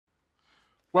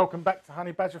Welcome back to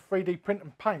Honey Badger 3D Print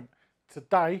and Paint.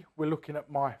 Today we're looking at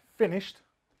my finished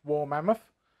War Mammoth,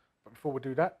 but before we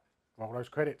do that, roll those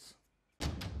credits.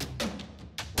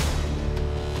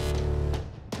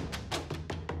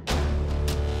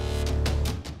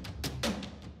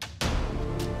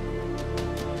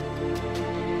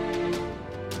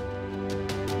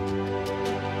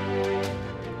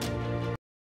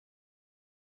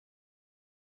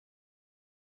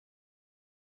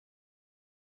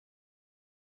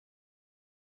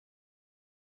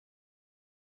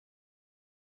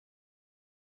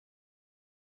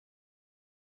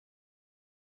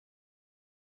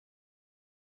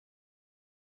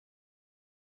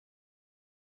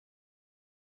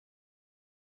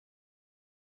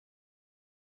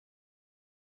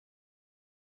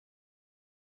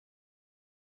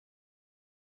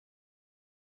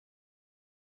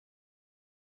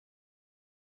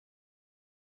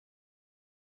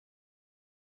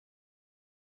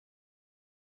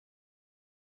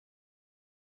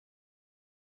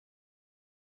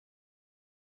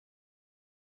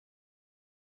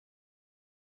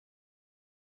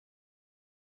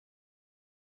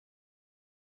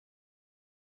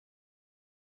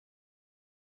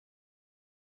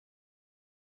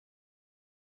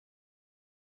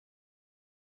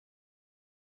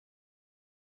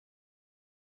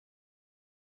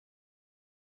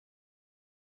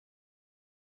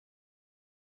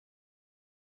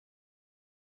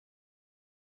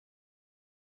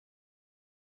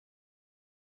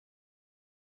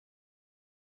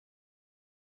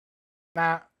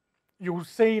 Now, you'll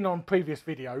seen on previous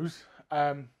videos,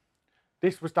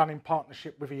 this was done in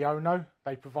partnership with Eono.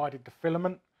 They provided the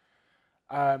filament,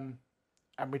 and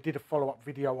we did a follow-up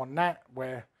video on that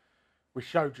where we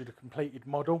showed you the completed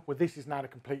model. Well, this is now the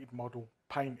completed model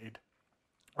painted.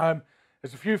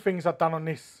 There's a few things I've done on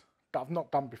this that I've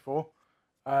not done before,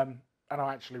 and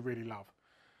I actually really love.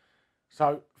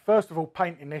 So, first of all,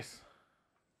 painting this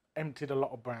emptied a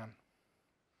lot of brown.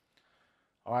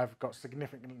 I've got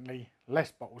significantly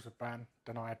less bottles of brown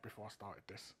than I had before I started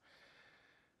this.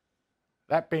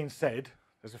 That being said,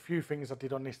 there's a few things I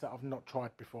did on this that I've not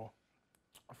tried before.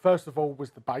 First of all was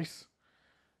the base.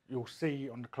 You'll see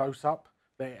on the close-up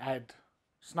that it had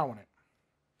snow on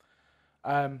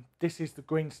it. This is the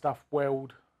Green Stuff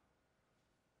Weld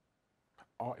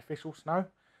artificial snow.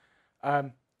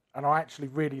 And I actually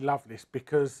really love this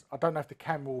because I don't know if the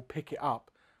camera will pick it up,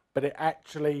 but it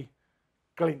actually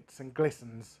glints and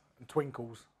glistens and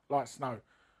twinkles like snow.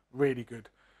 Really good.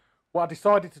 What I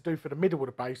decided to do for the middle of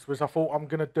the base was I thought I'm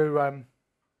going to do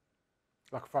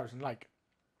like a frozen lake.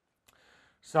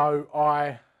 So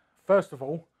I first of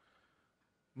all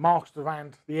masked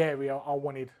around the area I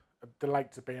wanted the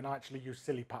lake to be, and I actually used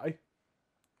silly putty.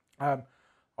 I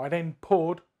then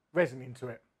poured resin into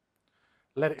it,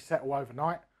 let it settle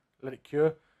overnight, let it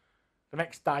cure. The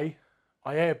next day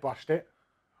I airbrushed it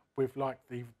with like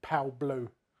the pale blue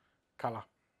colour.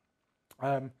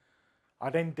 I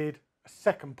then did a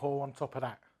second pour on top of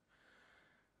that.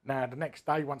 Now the next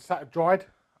day, once that had dried,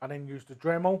 I then used a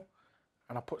Dremel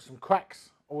and I put some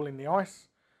cracks all in the ice.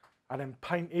 I then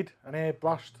painted and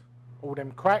airbrushed all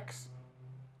them cracks.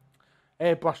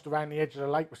 Airbrushed around the edge of the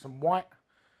lake with some white.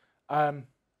 And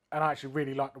I actually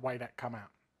really liked the way that came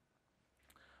out.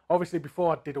 Obviously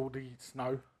before I did all the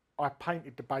snow, I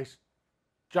painted the base,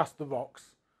 just the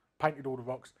rocks. Painted all the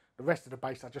rocks. The rest of the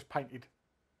base I just painted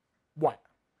white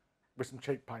with some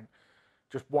cheap paint.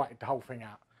 Just whited the whole thing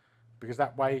out, because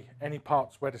that way any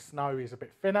parts where the snow is a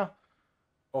bit thinner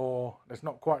or there's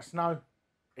not quite snow,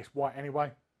 it's white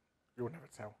anyway, you'll never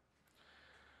tell.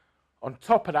 On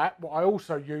top of that, what I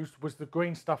also used was the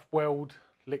Green Stuff Weld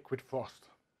Liquid Frost.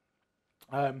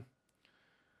 Now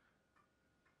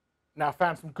I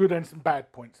found some good and some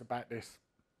bad points about this.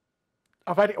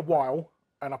 I've had it a while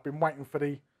and I've been waiting for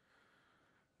the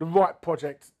right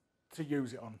project to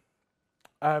use it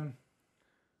on.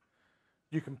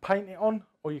 You can paint it on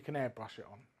or you can airbrush it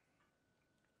on.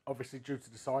 Obviously due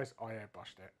to the size, I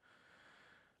airbrushed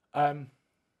it.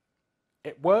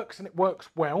 It works and it works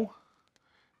well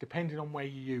depending on where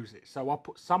you use it. So I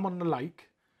put some on the lake,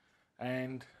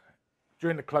 and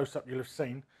during the close-up you'll have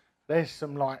seen there's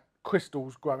some like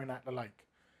crystals growing out the lake.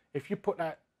 If you put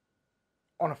that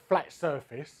on a flat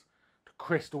surface, the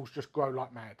crystals just grow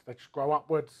like mad. They just grow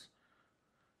upwards.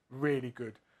 Really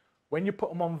good. When you put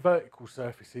them on vertical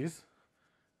surfaces,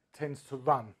 it tends to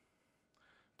run.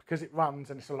 Because it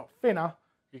runs and it's a lot thinner,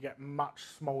 you get much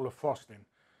smaller frosting.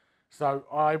 So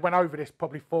I went over this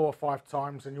probably 4 or 5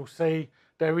 times, and you'll see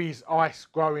there is ice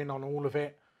growing on all of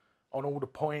it, on all the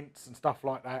points and stuff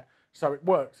like that. So it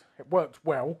works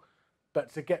well,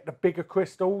 but to get the bigger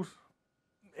crystals,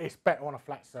 it's better on a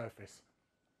flat surface.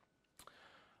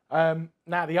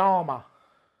 Now the armour.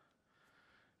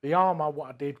 The armour, what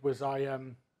I did was I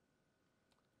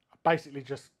basically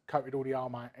just coated all the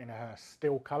armour in a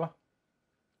steel colour.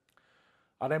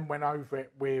 I then went over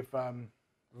it with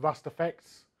rust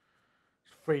effects.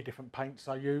 3 different paints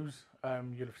I use.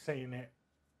 You'll have seen it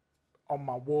on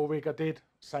my war rig I did.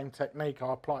 Same technique,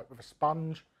 I apply it with a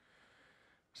sponge.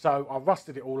 So I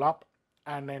rusted it all up,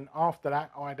 and then after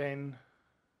that I then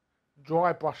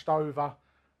dry brushed over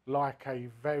like a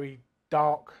very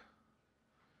dark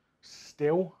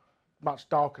steel, much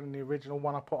darker than the original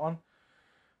one I put on.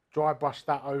 Dry brushed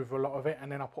that over a lot of it,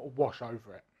 and then I put a wash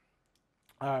over it.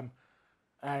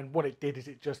 And what it did is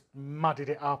it just muddied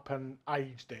it up and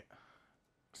aged it.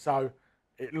 So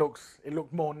it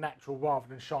looked more natural rather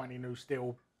than shiny new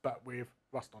steel, but with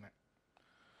rust on it.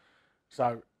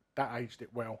 So that aged it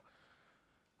well.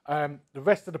 The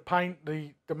rest of the paint,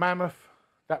 the Mammoth,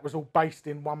 that was all based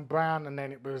in one brown, and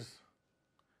then it was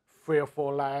 3 or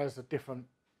 4 layers of different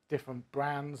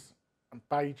browns and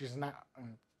beiges and that,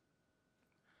 and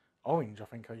orange I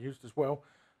think I used as well.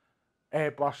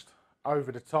 Airbrushed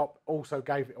over the top, also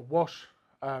gave it a wash,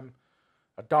 a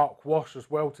dark wash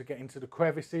as well to get into the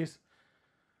crevices.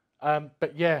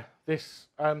 But yeah, this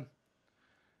I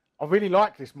really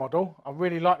like this model. I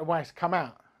really like the way it's come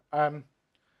out.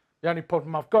 The only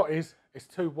problem I've got is it's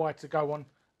too wide to go on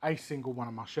a single one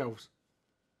of my shelves.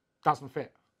 Doesn't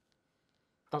fit.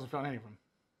 Doesn't fit on any of them.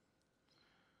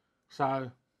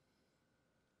 So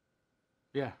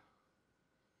yeah,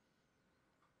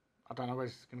 I don't know where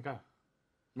this is going to go.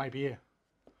 Maybe here.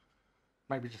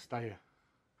 Maybe just stay here.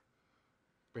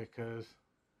 Because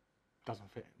it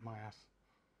doesn't fit in my house.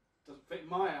 Doesn't fit in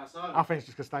my house either. I think it's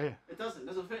just going to stay here. It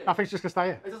doesn't fit. I think it's just going to stay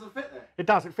here. It doesn't fit there. It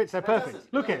does, it fits there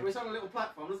perfect. Look at it. It's on a little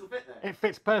platform, it doesn't fit there. It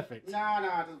fits perfect. No, it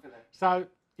doesn't fit there. So,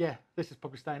 yeah, this is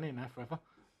probably staying in now forever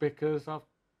because I've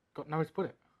got nowhere to put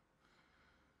it.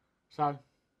 So,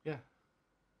 yeah.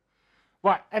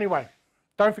 Right, anyway,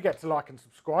 don't forget to like and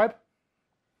subscribe.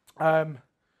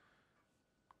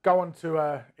 Go on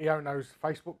to Eono's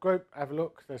Facebook group, have a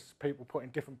look. There's people putting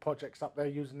different projects up there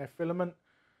using their filament.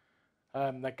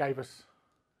 They gave us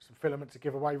some filament to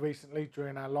give away recently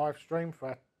during our live stream for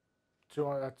our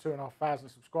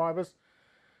 2,500 subscribers.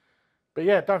 But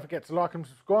yeah, don't forget to like and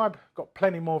subscribe. Got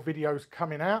plenty more videos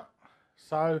coming out.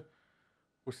 So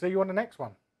we'll see you on the next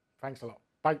one. Thanks a lot.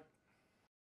 Bye.